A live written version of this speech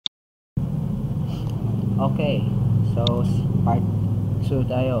Okay, so part 2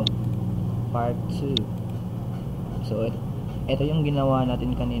 tayo. Part 2. So ito yung ginawa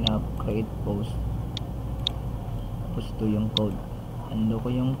natin kanina, create post. Tapos ito yung code. Ando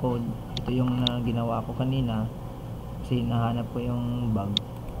ko yung code. Ito yung ginawa ko kanina kasi nahanap ko yung bug.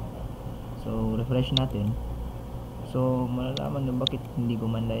 So refresh natin. So malalaman nyo bakit hindi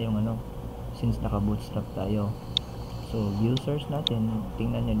gumanda yung since naka bootstrap tayo. So view source natin,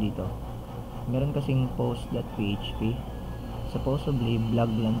 tingnan nyo dito. Meron kasing post.php, supposedly blog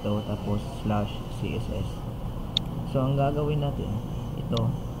lang to, tapos /css. So ang gagawin natin, ito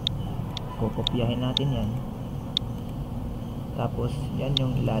kukopyahin natin yan, tapos yan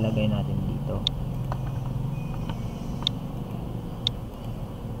yung ilalagay natin dito.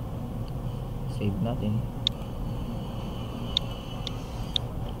 Save natin,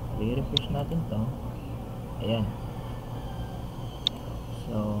 i-refresh natin to. Ayan,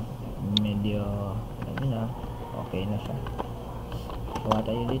 so medyo okay na siya. Gawa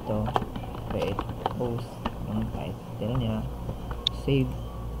tayo dito, create post, yung title nya, save,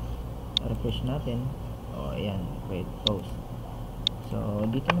 refresh natin. Ayan, create post. So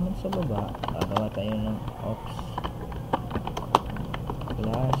dito naman sa baba, gagawa tayo ng ops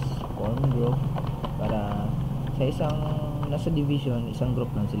class form group, para sa isang nasa division, isang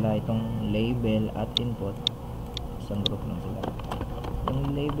group lang sila. Itong label at input, isang group lang sila.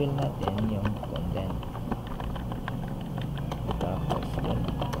 Yung label natin yung content, tapos yun,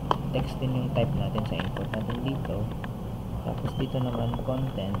 text din yung type natin sa input natin dito. Tapos dito naman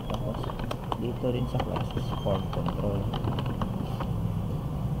content, tapos dito rin sa class form control.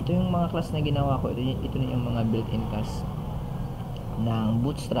 Ito yung mga class na ginawa ko. Ito na yung mga built-in class ng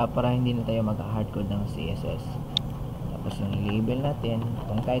bootstrap para hindi na tayo mag-hardcode ng CSS. Tapos yung label natin,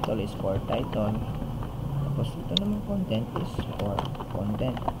 itong title is for title, tapos ito naman content is for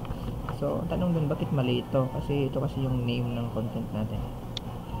content. So tanong dun, bakit mali ito? Kasi ito kasi yung name ng content natin,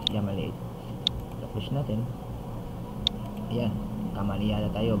 kaya maliit. Tapos natin, ayan, kamali yata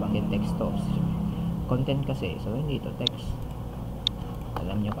tayo, bakit text to? Content kasi, so hindi ito text.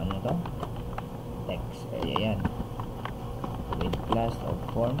 Alam nyo kung ano to? Text. Ayan, with class of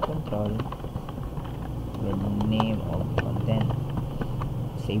form control with name of content.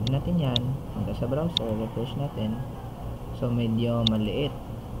 Save natin yan, hanggang sa browser, refresh natin. So medyo maliit,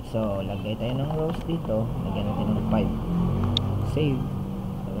 so lagay tayo ng rows dito, lagyan natin ng 5. Save,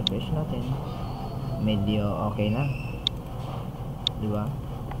 refresh natin, medyo okay na, diba?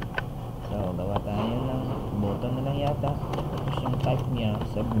 So gawa tayo ng button na lang yata, tapos yung type nya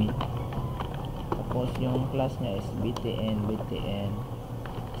submit, tapos yung class nya is btn,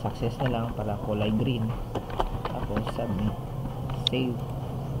 success na lang para kulay green, tapos submit, save,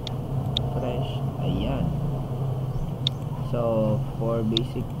 refresh. Ayan, so for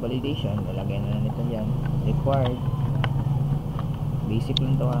basic validation, nalagay na nito dyan, required, basic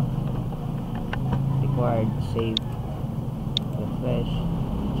lang to ha, required, save, refresh,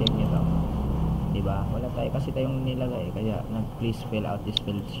 check nyo to, diba? Wala tayo kasi tayong nilagay, kaya please fill out this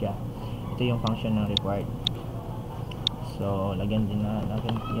field siya. Ito yung function ng required. So lagyan din na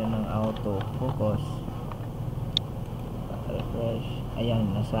natin yan ng auto focus, refresh.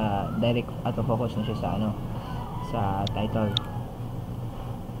 Ayan, nasa direct auto focus na siya sa sa title.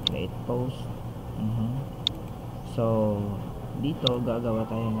 Create post. So dito gagawa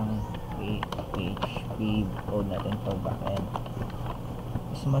tayo ng PHP code natin for backend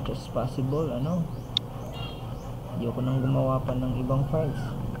as much as possible. Ayoko nang gumawa pa ng ibang files.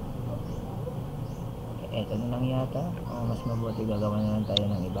 Eto na lang yata, mas mabuti gagawa na lang tayo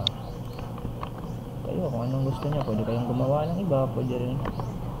ng iba. Kayo kung anong gusto nyo, pwede kayong gumawa ng iba, pwede rin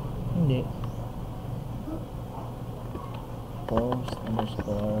hindi.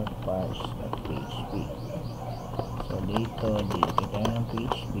 Post_parse.php. So dito tayo ng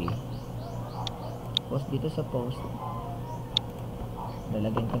PHP. Post dito sa post,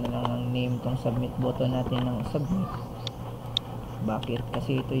 lalagyan ko na lang ng name tong submit button natin ng submit. Bakit?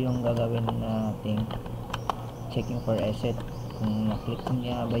 Kasi ito yung gagawin nating checking for asset, kung na-click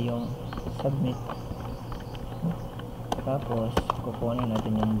niya ba yung submit. Tapos kukunin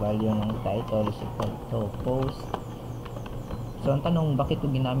natin yung value ng title is equal to post. So ang tanong, bakit ko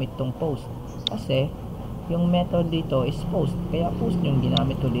ginamit tong post? Kasi yung method dito is post, kaya post yung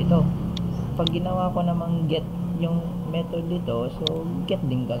ginamit ko dito. Pag ginawa ko namang get yung method dito, so get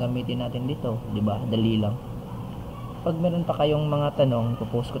din gagamitin natin dito, diba? Dali lang. Pag meron pa kayong mga tanong,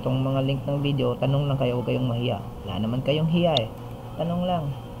 pupost ko tong mga link ng video, tanong lang kayo, huwag kayong mahiya. Wala naman kayong hiya tanong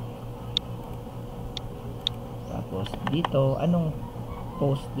lang. Tapos dito, anong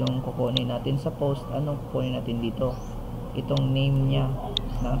post yung kukunin natin sa post? Anong kukunin natin dito? Itong name nya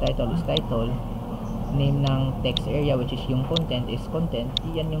ng title is title, name ng text area, which is yung content, is content.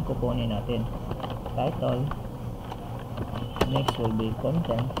 Yan yung kukunin natin. Title, next will be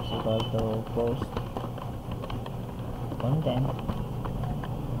content is equal to post content.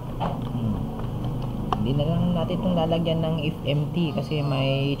 Hindi na lang natin itong lalagyan ng if empty kasi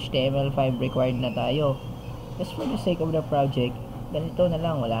may HTML5 required na tayo. Just for the sake of the project, ganito na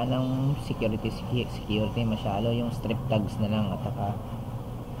lang, wala nang security masyado, yung strip tags na lang at saka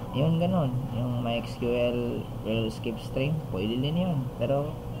yun, ganon, yung mysql rel skip string, pwede din yun,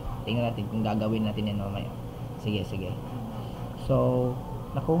 pero tingnan natin kung gagawin natin yan mamaya. Sige. So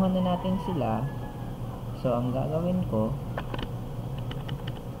nakuha na natin sila. So ang gagawin ko,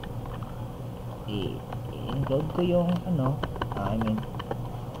 i-include ko yung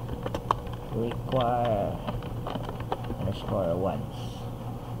require underscore once.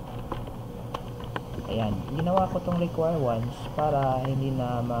 Ayan, ginawa ko tong require once para hindi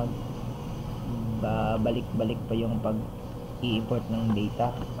na balik-balik pa yung pag i-import ng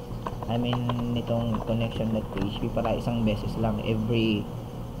data. Nitong connection.php para isang beses lang every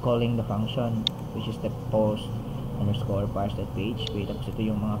calling the function, which is the post underscore parse.php, tapos ito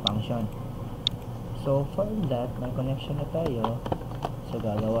yung mga function. So for that, may connection na tayo. So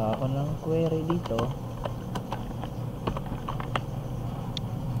gagawa ako ng query dito.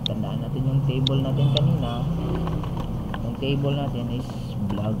 Tandaan natin yung table natin kanina. Yung table natin is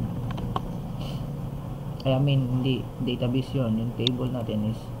blog. Hindi database yun. Yung table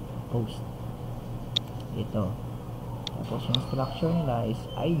natin is post. Ito. Tapos yung structure nila is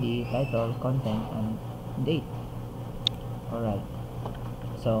ID, title, content, and date. Alright.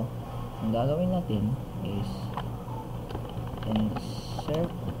 So ang gagawin natin is insert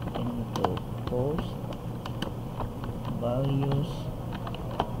into post values.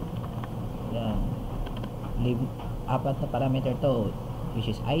 Yan, leave 4 na parameter to, which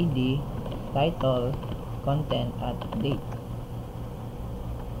is ID, title, content, at date.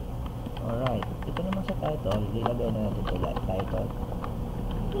 Alright, ito naman sa title, ilagay na natin ito title.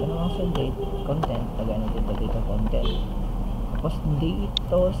 Ito naman sa date, content, lagay natin ito dito, content. Tapos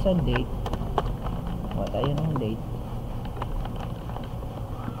dito sa date, tayo ng date.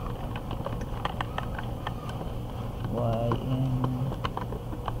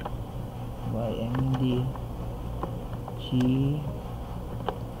 ymd gi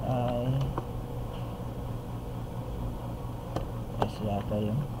yata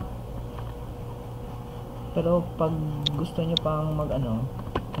yun. Pero pag gusto nyo pang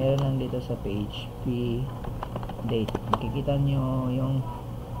meron lang dito sa PHP date, makikita nyo yung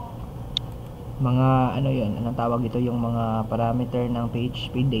mga anong tawag dito, yung mga parameter ng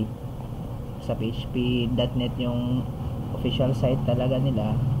PHP date sa php.net, yung official site talaga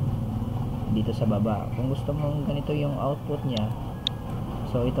nila, dito sa baba. Kung gusto mong ganito yung output nya,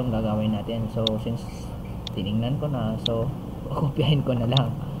 so itong gagawin natin. So since tiningnan ko na, so kopyahin ko na lang.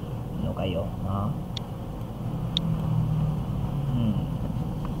 Kayo, ha?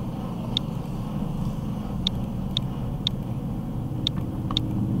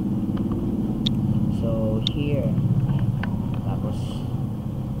 So here, tapos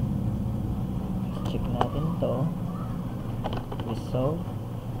check natin to, result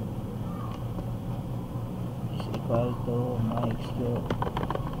is equal to mysqli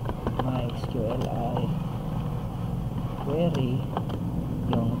query,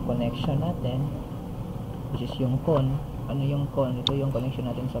 yung connection natin, which is yung con. Yung con? Ito yung connection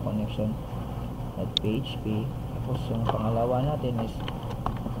natin sa connection at PHP. Tapos yung pangalawa natin is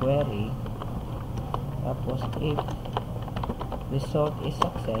query. Tapos if result is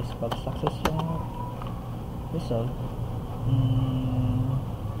success, pag success yung result,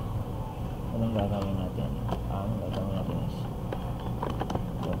 anong gagawin natin? Ang gagawin natin is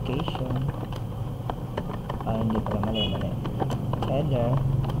location, hindi pala, mali header,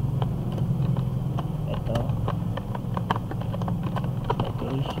 ito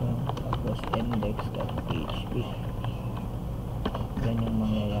location, tapos index.php. yan yung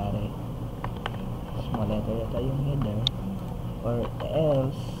mangyayari. Small letter yata yung header, or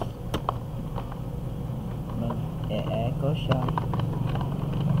else mag-e-echo siya.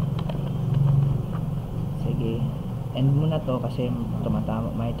 Sige, end muna to kasi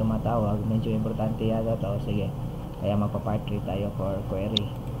may tumatawag, medyo importante yata to. Sige, kaya magpa-part 3 tayo for query.